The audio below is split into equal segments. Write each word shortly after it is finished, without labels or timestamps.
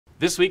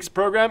This week's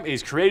program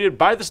is created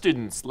by the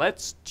students.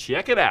 Let's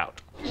check it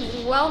out.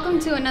 Welcome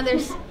to another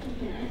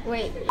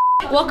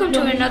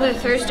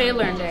Thursday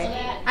Learn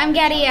Day. I'm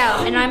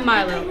Gadiel. And I'm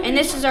Milo, and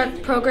this is our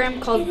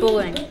program called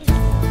Bullying.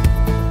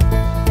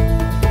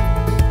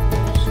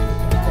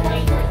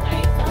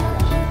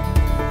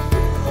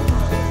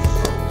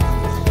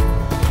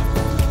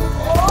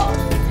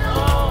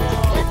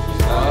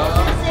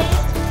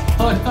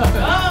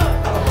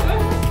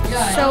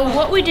 So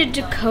what we did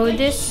to code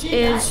this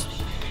is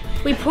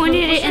we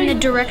pointed it in the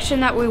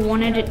direction that we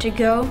wanted it to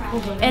go,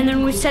 and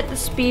then we set the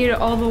speed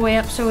all the way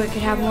up so it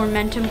could have more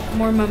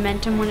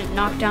momentum when it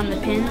knocked down the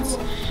pins.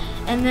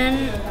 And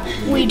then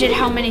we did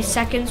how many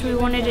seconds we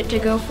wanted it to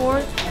go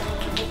for.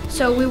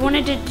 So we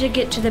wanted it to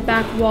get to the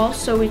back wall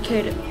so we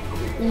could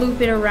loop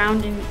it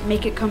around and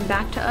make it come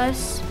back to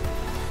us.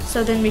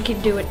 So then we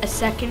could do it a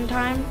second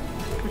time,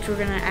 which we're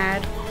gonna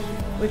add.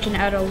 We can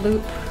add a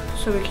loop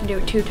so we can do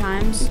it 2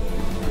 times.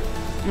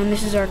 And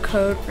this is our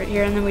code right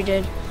here, and then we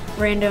did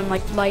random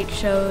like light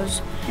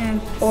shows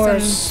and or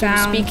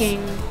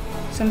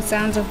some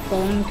sounds of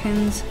bowling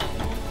pins,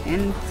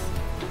 and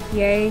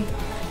yay,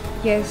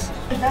 yes.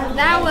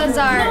 That was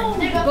our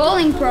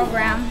bowling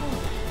program.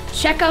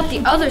 Check out the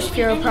other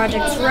Sphero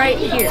projects right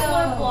here.